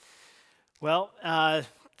Well,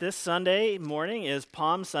 this Sunday morning is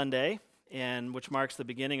Palm Sunday, and which marks the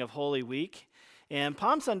beginning of Holy Week. And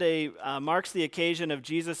Palm Sunday marks the occasion of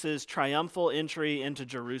Jesus' triumphal entry into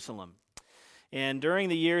Jerusalem. And during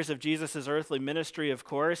the years of Jesus' earthly ministry, of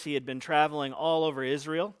course, he had been traveling all over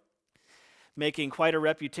Israel, making quite a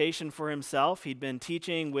reputation for himself. He'd been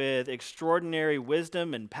teaching with extraordinary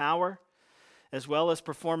wisdom and power, as well as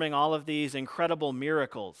performing all of these incredible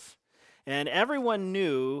miracles. And everyone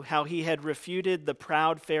knew how he had refuted the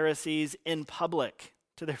proud Pharisees in public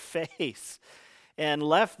to their face and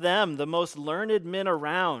left them, the most learned men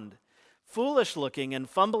around, foolish looking and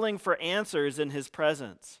fumbling for answers in his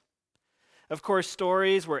presence. Of course,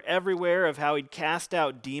 stories were everywhere of how he'd cast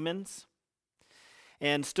out demons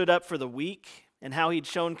and stood up for the weak, and how he'd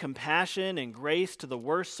shown compassion and grace to the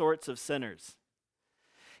worst sorts of sinners.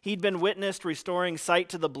 He'd been witnessed restoring sight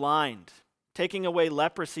to the blind, taking away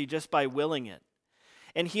leprosy just by willing it,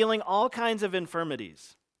 and healing all kinds of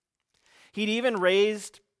infirmities. He'd even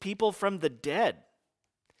raised people from the dead.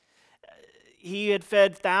 He had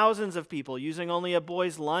fed thousands of people using only a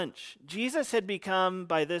boy's lunch. Jesus had become,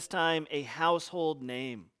 by this time, a household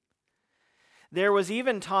name. There was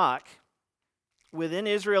even talk within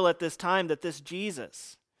Israel at this time that this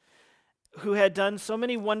Jesus, who had done so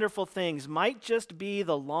many wonderful things, might just be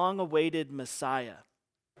the long-awaited Messiah.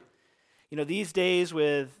 You know, these days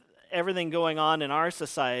with everything going on in our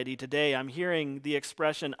society today, I'm hearing the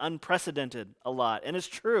expression unprecedented a lot. And it's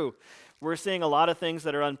true. We're seeing a lot of things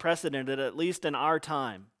that are unprecedented, at least in our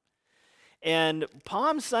time. And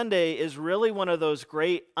Palm Sunday is really one of those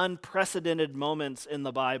great unprecedented moments in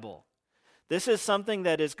the Bible. This is something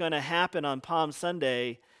that is going to happen on Palm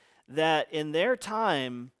Sunday that in their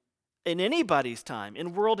time, in anybody's time,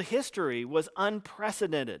 in world history, was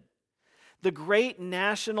unprecedented. The great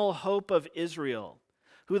national hope of Israel,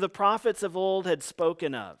 who the prophets of old had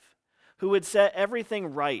spoken of, who would set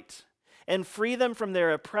everything right and free them from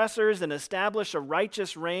their oppressors and establish a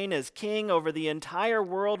righteous reign as king over the entire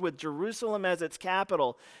world with Jerusalem as its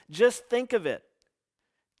capital. Just think of it.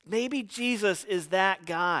 Maybe Jesus is that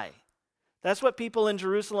guy. That's what people in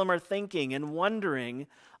Jerusalem are thinking and wondering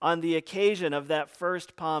on the occasion of that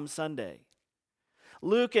first Palm Sunday.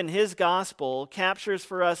 Luke in his gospel captures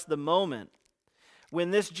for us the moment when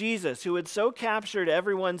this Jesus, who had so captured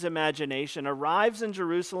everyone's imagination, arrives in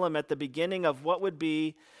Jerusalem at the beginning of what would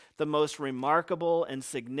be the most remarkable and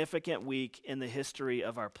significant week in the history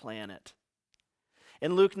of our planet.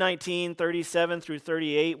 In Luke 19:37 through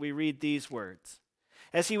 38, we read these words.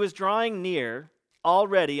 As he was drawing near,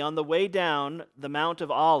 already on the way down the Mount of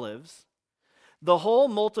Olives, the whole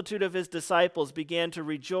multitude of his disciples began to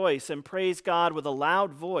rejoice and praise God with a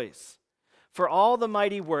loud voice for all the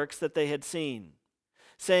mighty works that they had seen,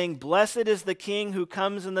 saying, "Blessed is the King who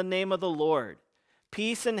comes in the name of the Lord,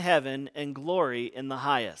 peace in heaven and glory in the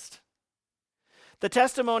highest." The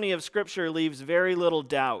testimony of Scripture leaves very little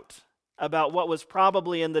doubt about what was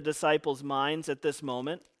probably in the disciples' minds at this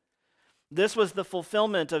moment. This was the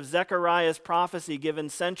fulfillment of Zechariah's prophecy given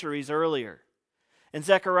centuries earlier. In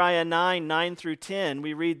Zechariah 9 through 10,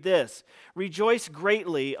 we read this, "Rejoice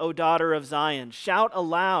greatly, O daughter of Zion. Shout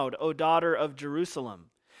aloud, O daughter of Jerusalem.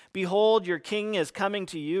 Behold, your king is coming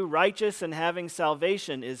to you. Righteous and having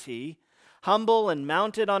salvation is he, humble and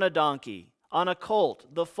mounted on a donkey, on a colt,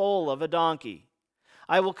 the foal of a donkey.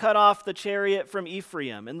 I will cut off the chariot from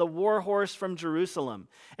Ephraim and the war horse from Jerusalem,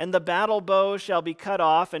 and the battle bow shall be cut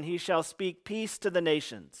off, and he shall speak peace to the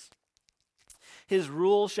nations. His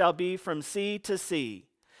rule shall be from sea to sea,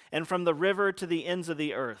 and from the river to the ends of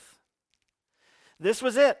the earth." This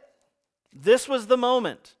was it. This was the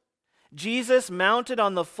moment. Jesus, mounted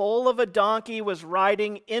on the foal of a donkey, was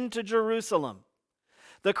riding into Jerusalem.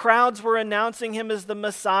 The crowds were announcing him as the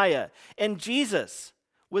Messiah, and Jesus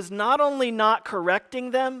was not only not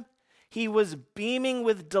correcting them, he was beaming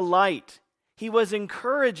with delight. He was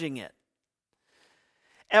encouraging it.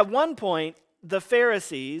 At one point, the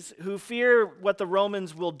Pharisees, who fear what the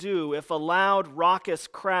Romans will do if a loud, raucous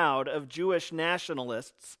crowd of Jewish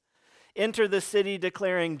nationalists enter the city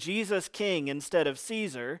declaring Jesus king instead of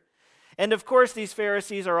Caesar, and of course these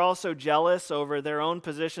Pharisees are also jealous over their own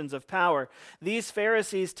positions of power, these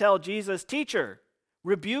Pharisees tell Jesus, "Teacher,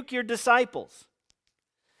 rebuke your disciples."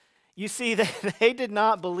 You see, they did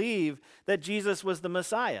not believe that Jesus was the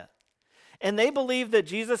Messiah. And they believed that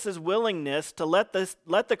Jesus' willingness to let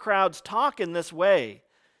the crowds talk in this way,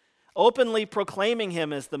 openly proclaiming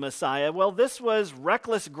him as the Messiah, well, this was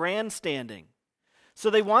reckless grandstanding. So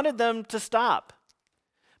they wanted them to stop.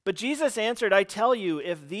 But Jesus answered, "I tell you,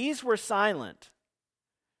 if these were silent,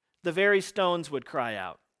 the very stones would cry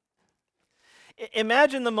out."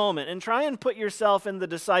 Imagine the moment and try and put yourself in the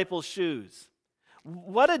disciples' shoes.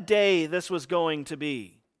 What a day this was going to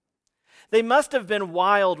be. They must have been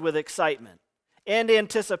wild with excitement and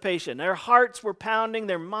anticipation. Their hearts were pounding,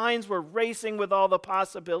 their minds were racing with all the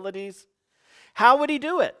possibilities. How would he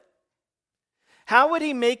do it? How would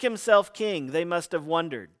he make himself king? They must have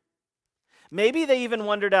wondered. Maybe they even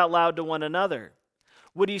wondered out loud to one another.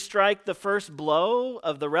 Would he strike the first blow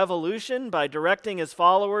of the revolution by directing his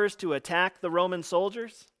followers to attack the Roman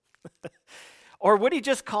soldiers? Or would he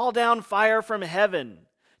just call down fire from heaven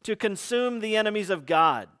to consume the enemies of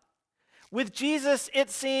God? With Jesus, it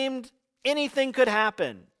seemed anything could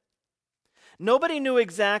happen. Nobody knew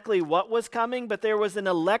exactly what was coming, but there was an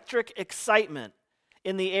electric excitement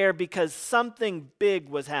in the air because something big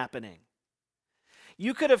was happening.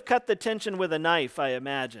 You could have cut the tension with a knife, I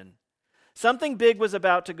imagine. Something big was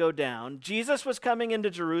about to go down. Jesus was coming into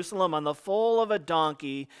Jerusalem on the foal of a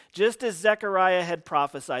donkey, just as Zechariah had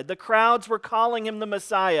prophesied. The crowds were calling him the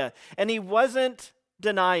Messiah, and he wasn't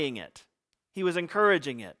denying it. He was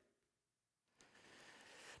encouraging it.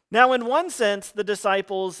 Now, in one sense, the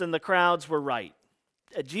disciples and the crowds were right.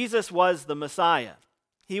 Jesus was the Messiah.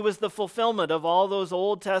 He was the fulfillment of all those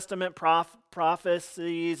Old Testament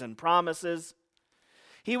prophecies and promises.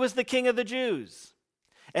 He was the King of the Jews.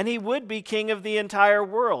 And he would be king of the entire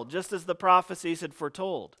world, just as the prophecies had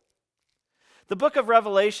foretold. The book of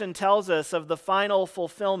Revelation tells us of the final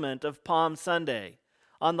fulfillment of Palm Sunday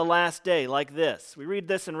on the last day, like this. We read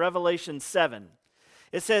this in Revelation 7.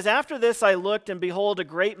 It says, "After this I looked, and behold, a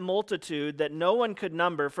great multitude that no one could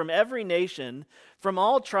number from every nation, from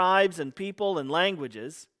all tribes and people and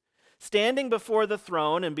languages, standing before the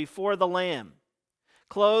throne and before the Lamb,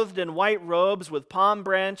 clothed in white robes with palm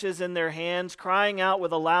branches in their hands, crying out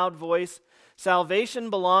with a loud voice, 'Salvation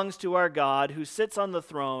belongs to our God who sits on the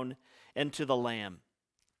throne and to the Lamb.'"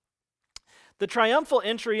 The triumphal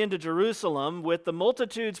entry into Jerusalem, with the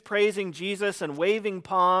multitudes praising Jesus and waving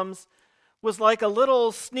palms, was like a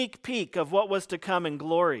little sneak peek of what was to come in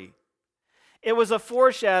glory. It was a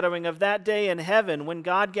foreshadowing of that day in heaven when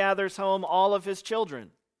God gathers home all of his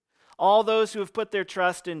children, all those who have put their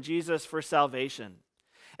trust in Jesus for salvation,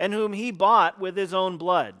 and whom he bought with his own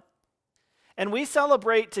blood. And we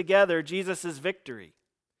celebrate together Jesus' victory.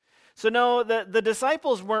 So no, the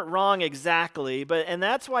disciples weren't wrong exactly, and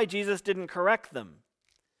that's why Jesus didn't correct them.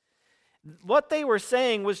 What they were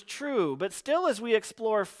saying was true, but still as we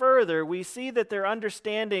explore further, we see that their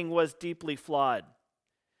understanding was deeply flawed.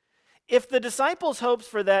 If the disciples' hopes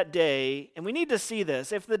for that day, and we need to see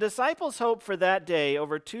this, if the disciples' hope for that day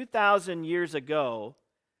over 2,000 years ago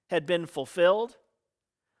had been fulfilled,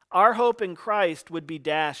 our hope in Christ would be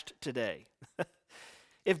dashed today.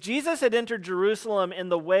 If Jesus had entered Jerusalem in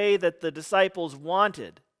the way that the disciples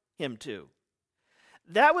wanted him to,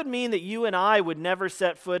 that would mean that you and I would never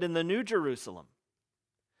set foot in the New Jerusalem.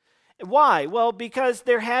 Why? Well, because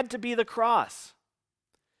there had to be the cross.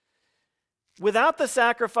 Without the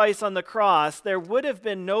sacrifice on the cross, there would have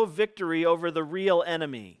been no victory over the real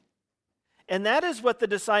enemy. And that is what the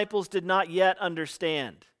disciples did not yet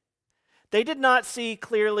understand. They did not see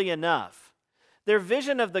clearly enough. Their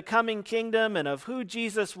vision of the coming kingdom and of who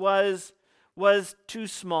Jesus was too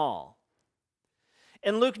small.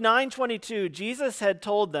 In Luke 9:22, Jesus had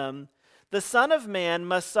told them, "The Son of Man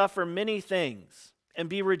must suffer many things and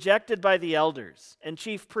be rejected by the elders and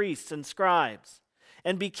chief priests and scribes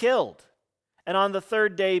and be killed, and on the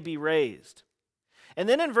third day be raised." And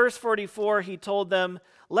then in verse 44, he told them,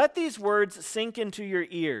 "Let these words sink into your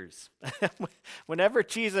ears." Whenever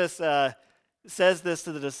Jesus says this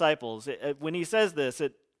to the disciples, when he says this,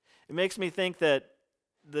 it makes me think that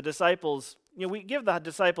the disciples, we give the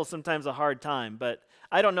disciples sometimes a hard time, but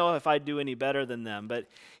I don't know if I'd do any better than them. But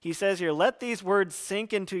he says here, let these words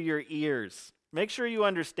sink into your ears. Make sure you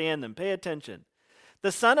understand them. Pay attention.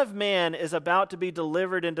 The Son of Man is about to be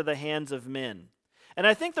delivered into the hands of men. And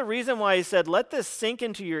I think the reason why he said, let this sink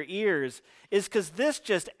into your ears, is because this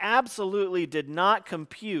just absolutely did not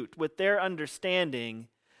compute with their understanding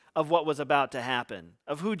of what was about to happen,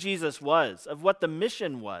 of who Jesus was, of what the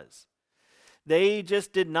mission was. They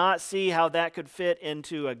just did not see how that could fit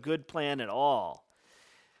into a good plan at all.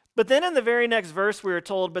 But then in the very next verse we are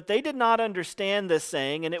told, but they did not understand this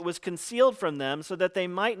saying, and it was concealed from them so that they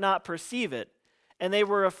might not perceive it. And they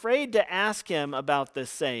were afraid to ask him about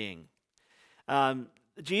this saying.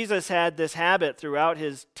 Jesus had this habit throughout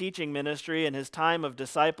his teaching ministry and his time of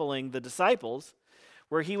discipling the disciples,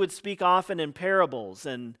 where he would speak often in parables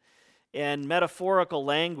and metaphorical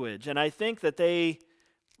language. And I think that they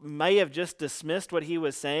may have just dismissed what he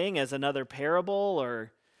was saying as another parable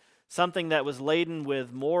or something that was laden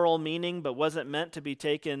with moral meaning but wasn't meant to be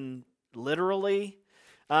taken literally,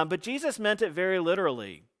 but Jesus meant it very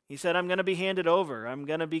literally. He said, I'm going to be handed over. I'm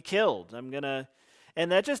going to be killed.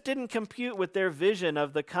 And that just didn't compute with their vision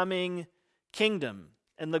of the coming kingdom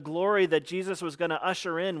and the glory that Jesus was going to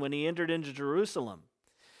usher in when he entered into Jerusalem.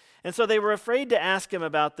 And so they were afraid to ask him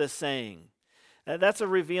about this saying. That's a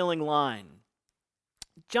revealing line.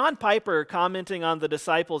 John Piper, commenting on the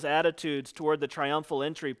disciples' attitudes toward the triumphal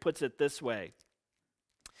entry, puts it this way.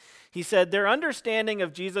 He said, their understanding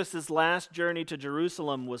of Jesus' last journey to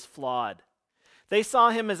Jerusalem was flawed. They saw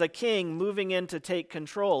him as a king moving in to take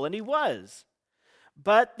control, and he was.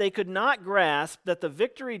 But they could not grasp that the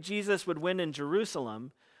victory Jesus would win in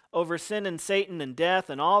Jerusalem over sin and Satan and death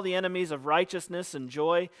and all the enemies of righteousness and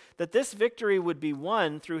joy, that this victory would be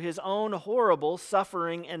won through his own horrible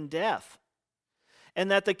suffering and death. And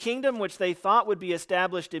that the kingdom which they thought would be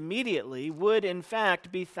established immediately would in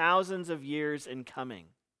fact be thousands of years in coming.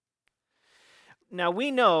 Now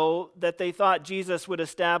we know that they thought Jesus would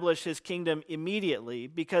establish his kingdom immediately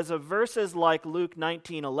because of verses like Luke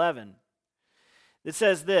 19:11. It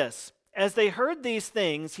says this, as they heard these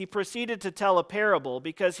things, he proceeded to tell a parable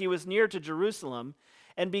because he was near to Jerusalem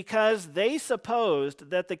and because they supposed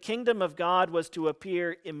that the kingdom of God was to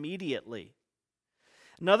appear immediately.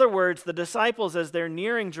 In other words, the disciples, as they're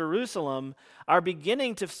nearing Jerusalem, are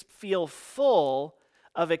beginning to feel full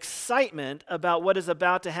of excitement about what is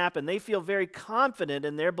about to happen. They feel very confident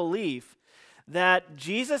in their belief that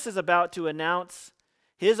Jesus is about to announce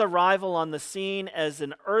his arrival on the scene as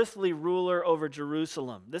an earthly ruler over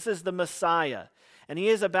Jerusalem. This is the Messiah, and he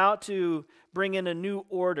is about to bring in a new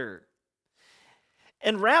order.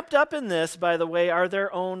 And wrapped up in this, by the way, are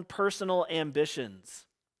their own personal ambitions.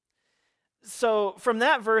 So from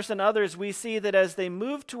that verse and others, we see that as they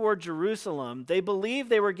moved toward Jerusalem, they believed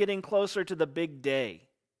they were getting closer to the big day,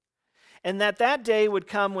 and that day would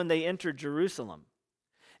come when they entered Jerusalem.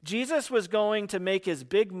 Jesus was going to make his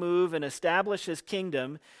big move and establish his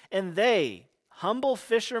kingdom, and they, humble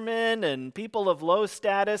fishermen and people of low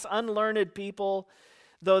status, unlearned people,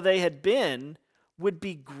 though they had been, would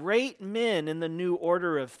be great men in the new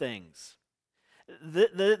order of things.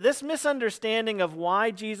 This misunderstanding of why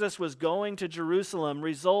Jesus was going to Jerusalem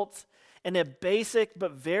results in a basic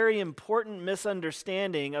but very important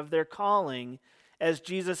misunderstanding of their calling as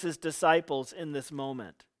Jesus' disciples in this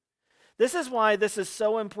moment. This is why this is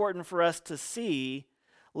so important for us to see,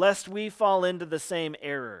 lest we fall into the same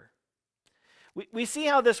error. We see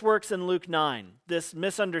how this works in Luke 9, this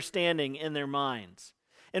misunderstanding in their minds.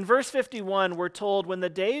 In verse 51, we're told, when the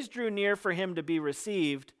days drew near for him to be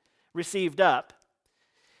received up,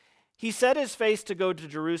 he set his face to go to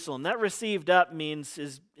Jerusalem. That received up means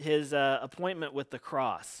his appointment with the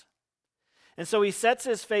cross. And so he sets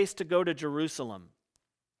his face to go to Jerusalem.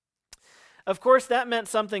 Of course, that meant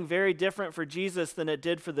something very different for Jesus than it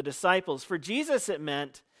did for the disciples. For Jesus, it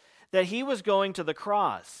meant that he was going to the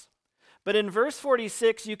cross. But in verse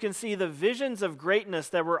 46, you can see the visions of greatness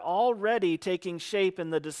that were already taking shape in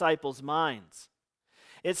the disciples' minds.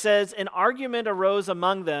 It says, an argument arose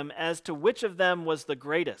among them as to which of them was the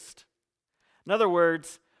greatest. In other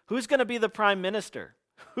words, who's going to be the prime minister?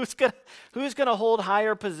 Who's going to hold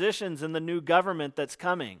higher positions in the new government that's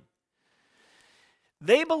coming?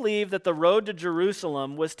 They believed that the road to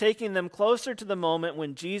Jerusalem was taking them closer to the moment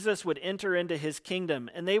when Jesus would enter into his kingdom,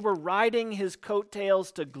 and they were riding his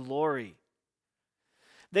coattails to glory.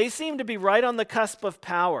 They seemed to be right on the cusp of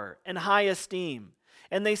power and high esteem,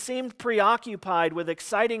 and they seemed preoccupied with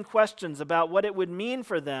exciting questions about what it would mean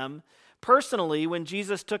for them personally when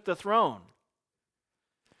Jesus took the throne.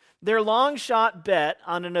 Their long-shot bet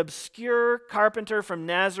on an obscure carpenter from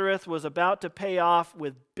Nazareth was about to pay off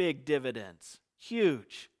with big dividends.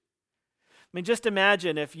 Huge. I mean, just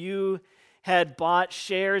imagine if you had bought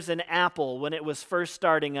shares in Apple when it was first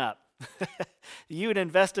starting up. You'd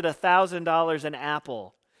invested $1,000 in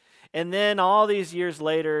Apple. And then all these years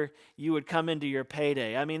later, you would come into your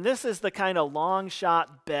payday. I mean, this is the kind of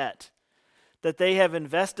long-shot bet that they have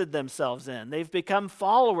invested themselves in. They've become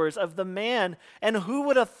followers of the man. And who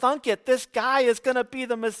would have thunk it? This guy is going to be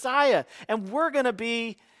the Messiah. And we're going to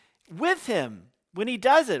be with him when he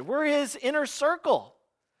does it. We're his inner circle.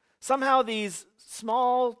 Somehow these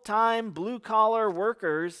small-time, blue-collar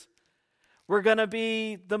workers were going to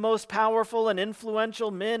be the most powerful and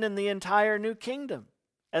influential men in the entire new kingdom.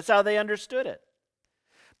 That's how they understood it.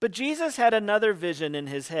 But Jesus had another vision in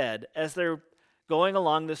his head as they're going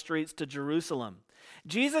along the streets to Jerusalem.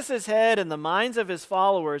 Jesus' head and the minds of his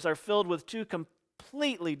followers are filled with two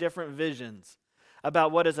completely different visions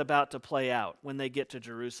about what is about to play out when they get to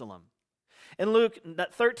Jerusalem. In Luke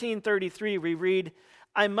 13:33, we read,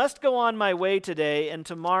 I must go on my way today and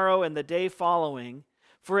tomorrow and the day following,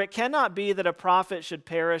 For it cannot be that a prophet should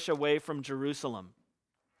perish away from Jerusalem.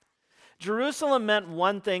 Jerusalem meant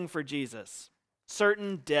one thing for Jesus,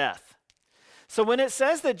 certain death. So when it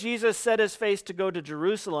says that Jesus set his face to go to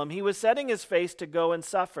Jerusalem, he was setting his face to go and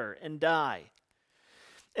suffer and die.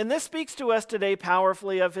 And this speaks to us today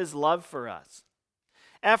powerfully of his love for us.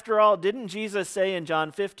 After all, didn't Jesus say in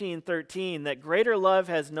John 15:13 that greater love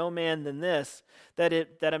has no man than this, that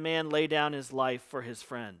a man lay down his life for his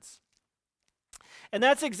friends? And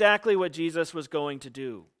that's exactly what Jesus was going to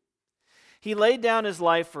do. He laid down his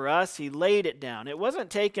life for us. He laid it down. It wasn't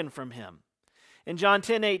taken from him. In John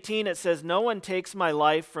 10:18 it says, "No one takes my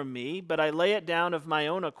life from me, but I lay it down of my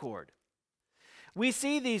own accord." We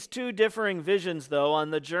see these two differing visions, though, on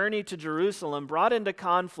the journey to Jerusalem brought into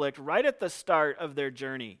conflict right at the start of their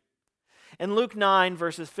journey. In Luke 9,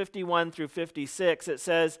 verses 51 through 56, it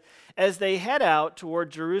says, "As they head out toward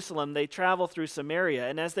Jerusalem, they travel through Samaria.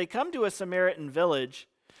 And as they come to a Samaritan village,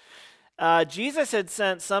 Jesus had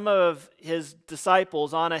sent some of his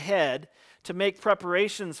disciples on ahead to make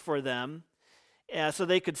preparations for them so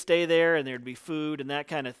they could stay there and there'd be food and that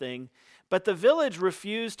kind of thing. But the village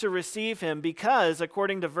refused to receive him because,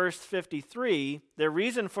 according to verse 53, their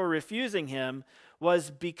reason for refusing him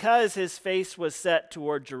was because his face was set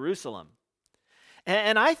toward Jerusalem.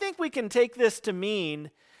 And I think we can take this to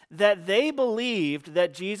mean that they believed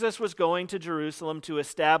that Jesus was going to Jerusalem to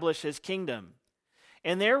establish his kingdom.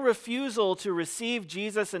 And their refusal to receive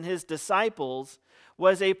Jesus and his disciples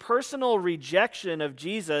was a personal rejection of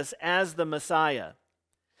Jesus as the Messiah.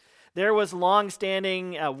 There was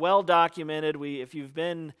long-standing, well-documented, if you've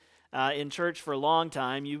been in church for a long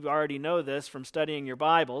time, you already know this from studying your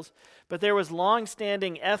Bibles, but there was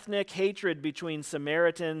long-standing ethnic hatred between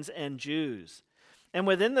Samaritans and Jews. And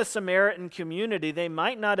within the Samaritan community, they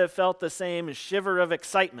might not have felt the same shiver of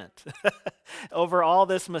excitement over all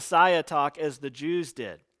this Messiah talk as the Jews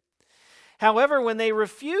did. However, when they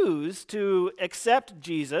refused to accept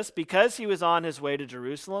Jesus because he was on his way to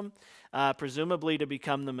Jerusalem, presumably to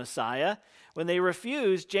become the Messiah, when they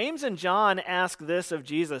refused, James and John ask this of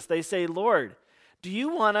Jesus. They say, "Lord, do you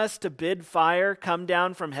want us to bid fire come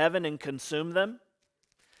down from heaven and consume them?"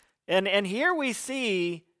 And here we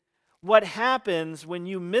see what happens when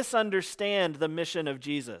you misunderstand the mission of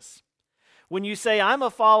Jesus. When you say, "I'm a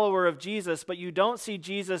follower of Jesus," but you don't see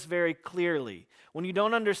Jesus very clearly, when you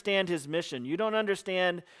don't understand his mission, you don't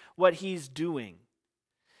understand what he's doing.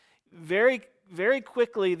 Very, very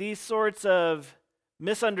quickly, these sorts of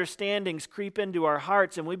misunderstandings creep into our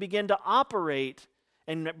hearts, and we begin to operate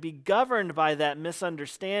and be governed by that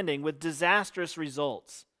misunderstanding with disastrous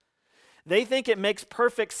results. They think it makes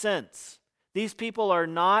perfect sense. These people are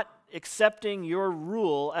not accepting your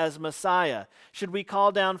rule as Messiah. Should we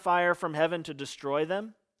call down fire from heaven to destroy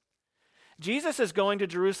them? Jesus is going to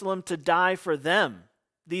Jerusalem to die for them,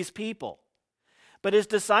 these people. But his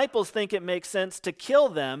disciples think it makes sense to kill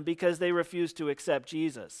them because they refuse to accept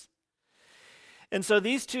Jesus. And so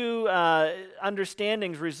these two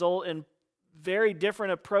understandings result in very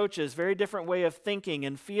different approaches, very different way of thinking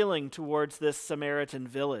and feeling towards this Samaritan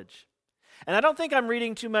village. And I don't think I'm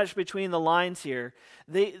reading too much between the lines here.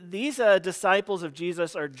 These disciples of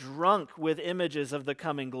Jesus are drunk with images of the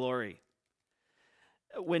coming glory.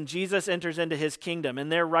 When Jesus enters into his kingdom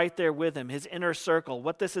and they're right there with him, his inner circle,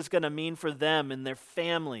 what this is going to mean for them and their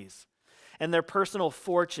families and their personal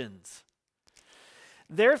fortunes.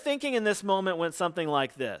 Their thinking in this moment went something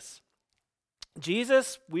like this: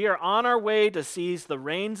 Jesus, we are on our way to seize the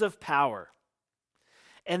reins of power.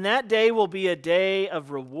 And that day will be a day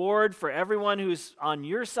of reward for everyone who's on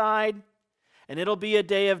your side, and it'll be a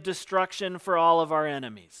day of destruction for all of our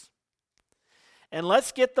enemies. And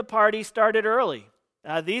let's get the party started early.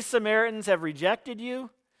 These Samaritans have rejected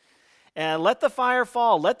you, and let the fire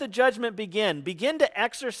fall. Let the judgment begin. Begin to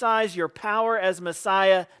exercise your power as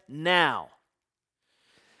Messiah now.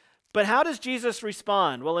 But how does Jesus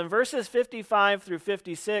respond? Well, in verses 55 through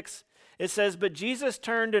 56, it says, "But Jesus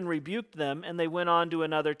turned and rebuked them, and they went on to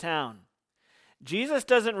another town." Jesus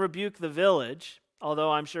doesn't rebuke the village,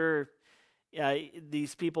 although I'm sure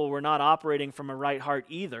these people were not operating from a right heart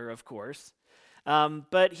either, of course.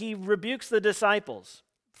 But he rebukes the disciples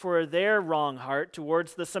for their wrong heart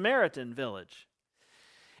towards the Samaritan village.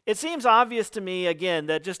 It seems obvious to me, again,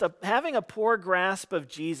 that just having a poor grasp of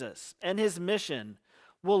Jesus and his mission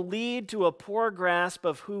will lead to a poor grasp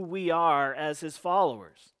of who we are as his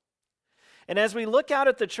followers. And as we look out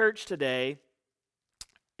at the church today,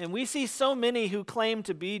 and we see so many who claim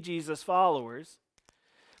to be Jesus followers,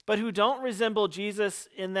 but who don't resemble Jesus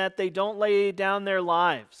in that they don't lay down their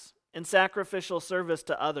lives in sacrificial service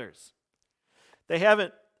to others. They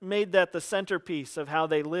haven't made that the centerpiece of how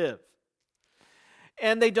they live.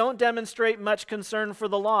 And they don't demonstrate much concern for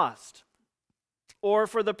the lost or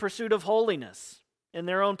for the pursuit of holiness in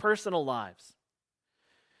their own personal lives.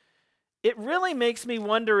 It really makes me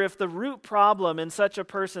wonder if the root problem in such a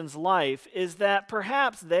person's life is that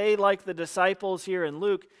perhaps they, like the disciples here in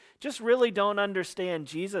Luke, just really don't understand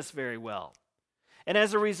Jesus very well. And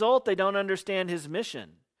as a result, they don't understand his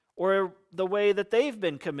mission or the way that they've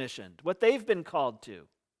been commissioned, what they've been called to.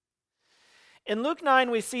 In Luke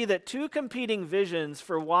 9, we see that two competing visions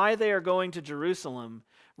for why they are going to Jerusalem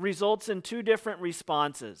results in two different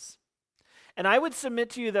responses. And I would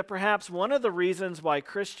submit to you that perhaps one of the reasons why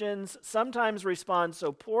Christians sometimes respond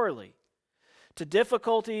so poorly to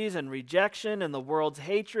difficulties and rejection and the world's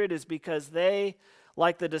hatred is because they,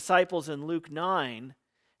 like the disciples in Luke 9,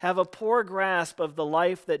 have a poor grasp of the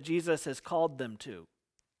life that Jesus has called them to.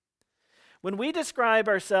 When we describe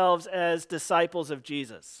ourselves as disciples of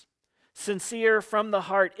Jesus, sincere from the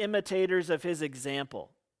heart imitators of his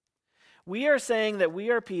example, we are saying that we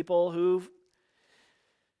are people who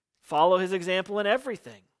follow his example in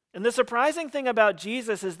everything. And the surprising thing about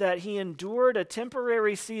Jesus is that he endured a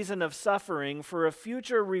temporary season of suffering for a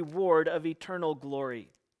future reward of eternal glory.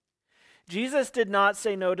 Jesus did not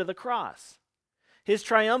say no to the cross. His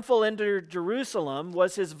triumphal enter Jerusalem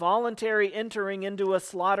was his voluntary entering into a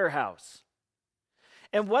slaughterhouse.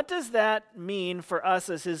 And what does that mean for us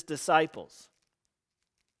as his disciples?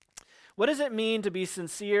 What does it mean to be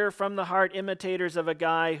sincere from the heart imitators of a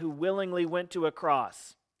guy who willingly went to a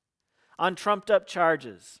cross on trumped-up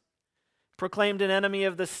charges, proclaimed an enemy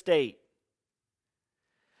of the state?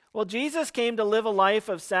 Well, Jesus came to live a life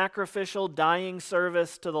of sacrificial, dying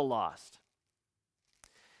service to the lost.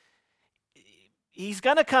 He's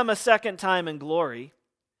going to come a second time in glory.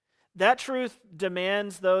 That truth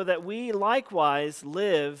demands, though, that we likewise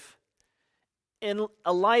live in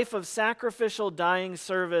a life of sacrificial, dying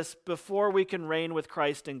service before we can reign with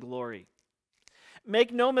Christ in glory.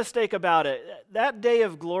 Make no mistake about it, that day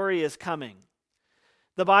of glory is coming.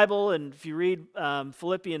 The Bible, and if you read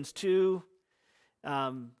Philippians 2,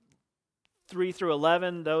 3 through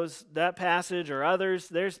 11, that passage or others,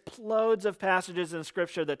 there's loads of passages in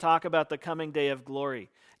Scripture that talk about the coming day of glory.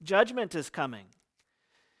 Judgment is coming.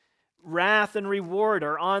 Wrath and reward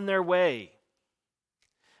are on their way.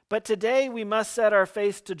 But today we must set our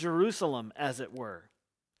face to Jerusalem, as it were.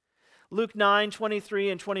 Luke 9, 23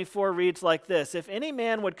 and 24 reads like this: "If any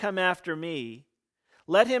man would come after me,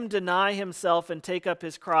 let him deny himself and take up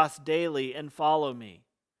his cross daily and follow me.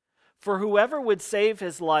 For whoever would save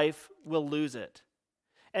his life will lose it.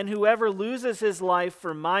 And whoever loses his life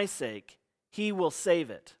for my sake, he will save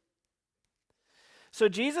it." So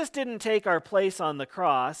Jesus didn't take our place on the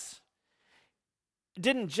cross.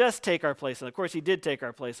 Didn't just take our place. Of course, he did take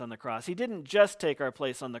our place on the cross. He didn't just take our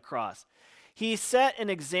place on the cross. He set an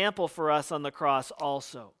example for us on the cross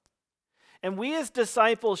also. And we as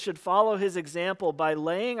disciples should follow his example by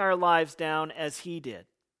laying our lives down as he did.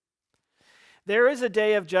 There is a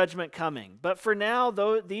day of judgment coming, but for now,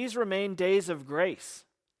 these remain days of grace.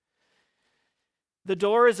 The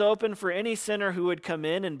door is open for any sinner who would come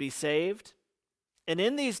in and be saved. And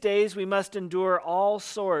in these days, we must endure all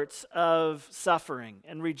sorts of suffering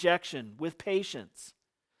and rejection with patience,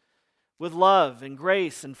 with love and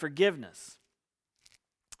grace and forgiveness,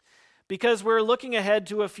 because we're looking ahead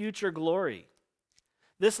to a future glory.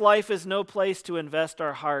 This life is no place to invest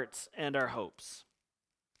our hearts and our hopes.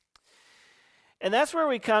 And that's where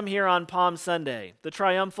we come here on Palm Sunday, the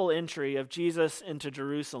triumphal entry of Jesus into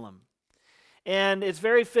Jerusalem. And it's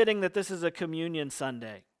very fitting that this is a communion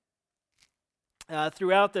Sunday.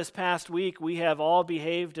 Throughout this past week, we have all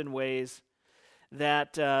behaved in ways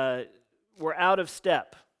that were out of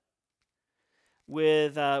step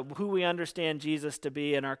with who we understand Jesus to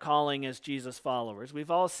be and our calling as Jesus followers.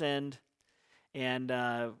 We've all sinned,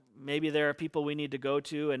 and maybe there are people we need to go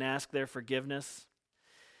to and ask their forgiveness.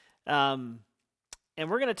 And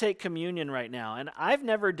we're going to take communion right now. And I've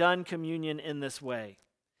never done communion in this way.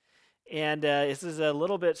 And this is a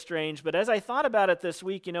little bit strange, but as I thought about it this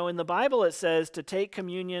week, in the Bible it says to take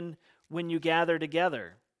communion when you gather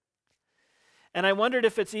together. And I wondered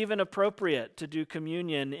if it's even appropriate to do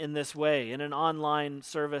communion in this way, in an online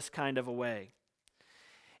service kind of a way.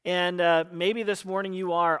 And maybe this morning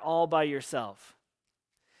you are all by yourself.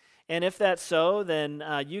 And if that's so, then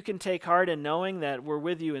you can take heart in knowing that we're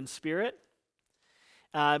with you in spirit.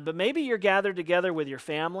 But maybe you're gathered together with your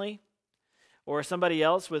family, or somebody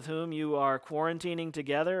else with whom you are quarantining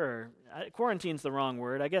together, or quarantine's the wrong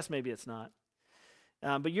word, I guess maybe it's not.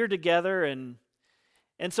 But you're together, and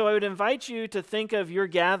so I would invite you to think of your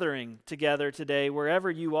gathering together today,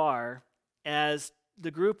 wherever you are, as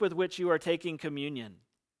the group with which you are taking communion.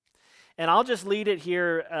 And I'll just lead it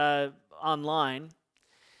here online.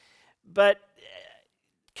 But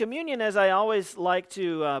communion, as I always like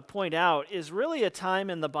to point out, is really a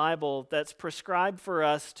time in the Bible that's prescribed for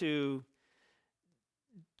us to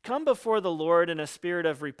come before the Lord in a spirit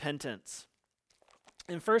of repentance.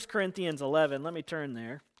 In 1 Corinthians 11, let me turn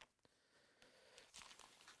there.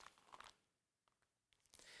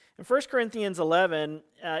 In 1 Corinthians 11,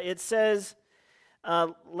 it says,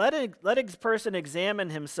 let a person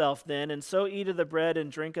examine himself then, and so eat of the bread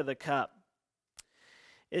and drink of the cup.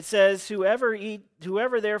 It says, whoever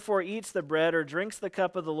therefore eats the bread or drinks the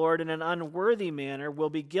cup of the Lord in an unworthy manner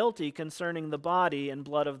will be guilty concerning the body and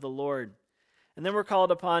blood of the Lord. And then we're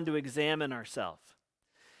called upon to examine ourselves.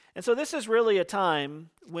 And so this is really a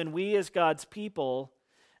time when we as God's people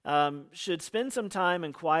should spend some time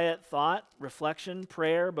in quiet thought, reflection,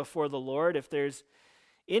 prayer before the Lord. If there's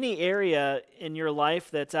any area in your life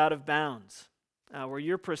that's out of bounds, where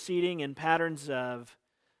you're proceeding in patterns of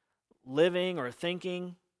living or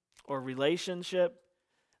thinking or relationship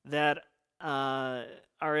that are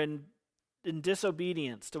in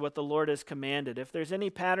disobedience to what the Lord has commanded, if there's any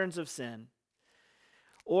patterns of sin,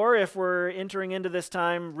 or if we're entering into this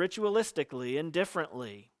time ritualistically,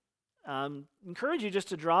 indifferently, encourage you just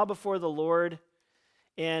to draw before the Lord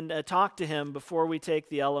and talk to Him before we take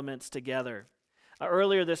the elements together.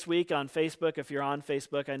 Earlier this week on Facebook, if you're on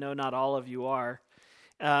Facebook, I know not all of you are,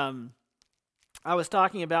 I was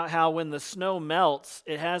talking about how when the snow melts,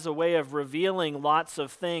 it has a way of revealing lots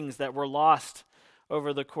of things that were lost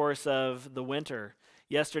over the course of the winter.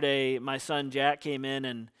 Yesterday, my son Jack came in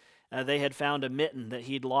and they had found a mitten that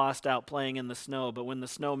he'd lost out playing in the snow, but when the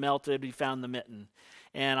snow melted, he found the mitten.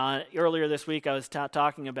 And earlier this week, I was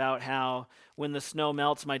talking about how when the snow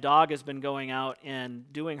melts, my dog has been going out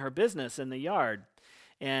and doing her business in the yard.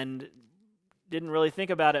 And didn't really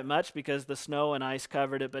think about it much because the snow and ice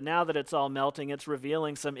covered it, but now that it's all melting, it's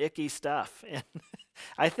revealing some icky stuff. And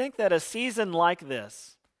I think that a season like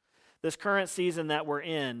this current season that we're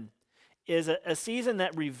in, is a season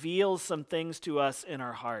that reveals some things to us in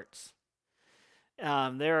our hearts.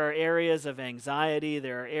 There are areas of anxiety,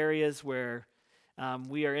 there are areas where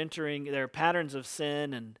we are entering, there are patterns of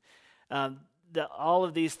sin, and all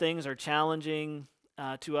of these things are challenging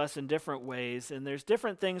to us in different ways, and there's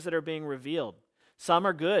different things that are being revealed. Some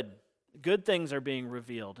are good. Good things are being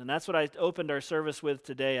revealed, and that's what I opened our service with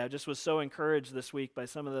today. I just was so encouraged this week by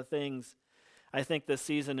some of the things I think this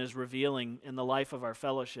season is revealing in the life of our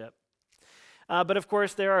fellowship. But of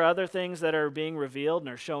course, there are other things that are being revealed and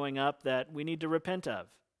are showing up that we need to repent of.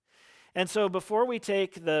 And so before we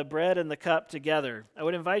take the bread and the cup together, I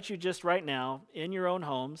would invite you just right now in your own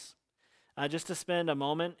homes just to spend a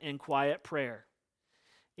moment in quiet prayer.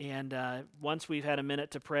 And once we've had a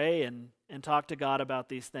minute to pray and talk to God about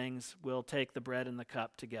these things, we'll take the bread and the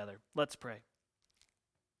cup together. Let's pray.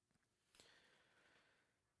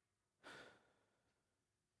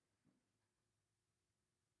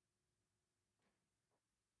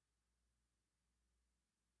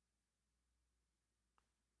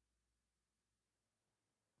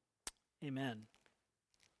 Amen.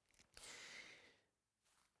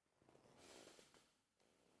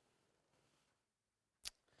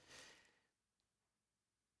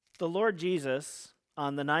 The Lord Jesus,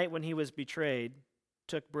 on the night when he was betrayed,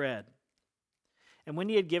 took bread. And when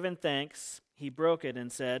he had given thanks, he broke it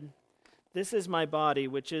and said, "This is my body,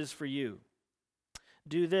 which is for you.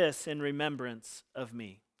 Do this in remembrance of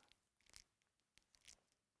me."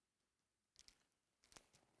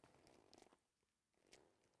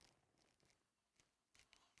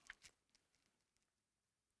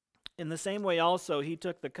 In the same way also he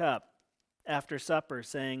took the cup after supper,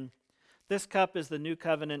 saying, "This cup is the new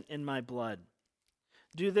covenant in my blood.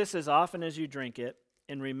 Do this as often as you drink it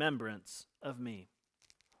in remembrance of me."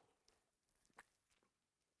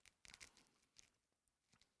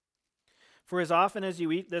 For as often as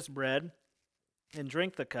you eat this bread and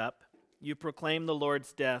drink the cup, you proclaim the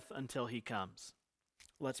Lord's death until he comes.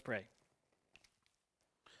 Let's pray.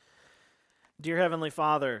 Dear Heavenly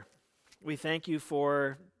Father, we thank you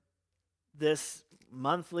for this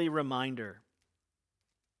monthly reminder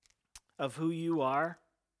of who you are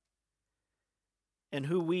and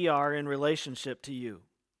who we are in relationship to you.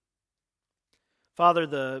 Father,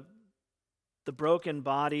 the broken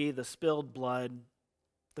body, the spilled blood,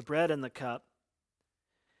 the bread and the cup,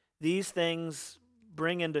 these things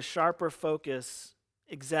bring into sharper focus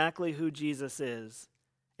exactly who Jesus is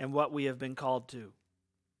and what we have been called to.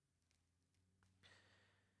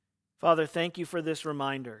 Father, thank you for this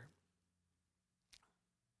reminder.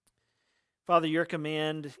 Father, your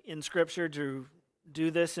command in Scripture to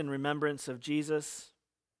do this in remembrance of Jesus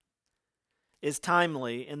is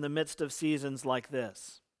timely in the midst of seasons like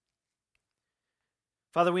this.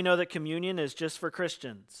 Father, we know that communion is just for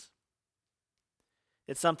Christians.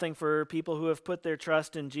 It's something for people who have put their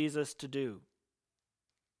trust in Jesus to do.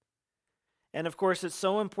 And of course, it's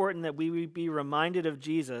so important that we be reminded of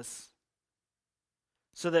Jesus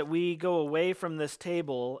so that we go away from this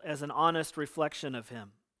table as an honest reflection of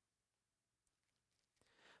him.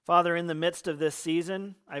 Father, in the midst of this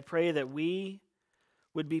season, I pray that we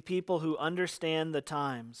would be people who understand the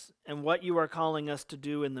times and what you are calling us to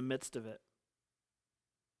do in the midst of it.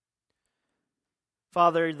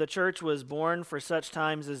 Father, the church was born for such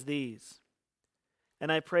times as these.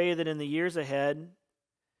 And I pray that in the years ahead,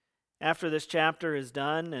 after this chapter is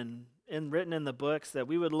done and written in the books, that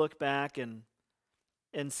we would look back and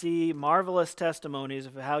see marvelous testimonies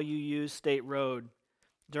of how you used State Road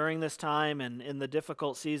during this time and in the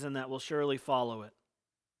difficult season that will surely follow it.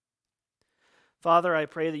 Father, I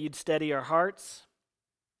pray that you'd steady our hearts,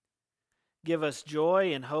 give us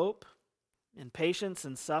joy and hope and patience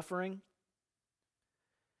and suffering.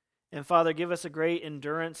 And Father, give us a great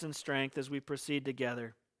endurance and strength as we proceed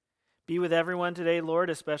together. Be with everyone today, Lord,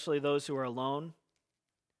 especially those who are alone.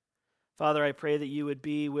 Father, I pray that you would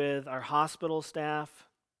be with our hospital staff.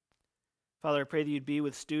 Father, I pray that you'd be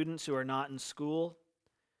with students who are not in school.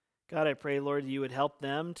 God, I pray, Lord, that you would help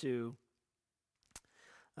them to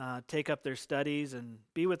take up their studies and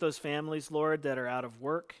be with those families, Lord, that are out of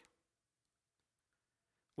work,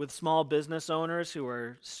 with small business owners who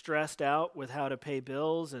are stressed out with how to pay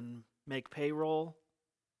bills and make payroll.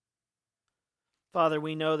 Father,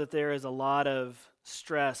 we know that there is a lot of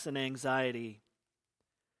stress and anxiety.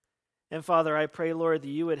 And Father, I pray, Lord, that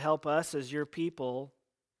you would help us as your people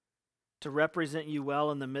to represent you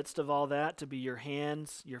well in the midst of all that, to be your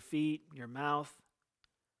hands, your feet, your mouth.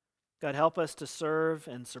 God, help us to serve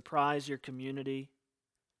and surprise your community,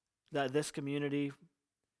 this community.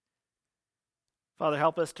 Father,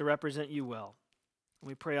 help us to represent you well.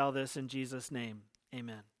 We pray all this in Jesus' name.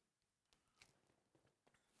 Amen.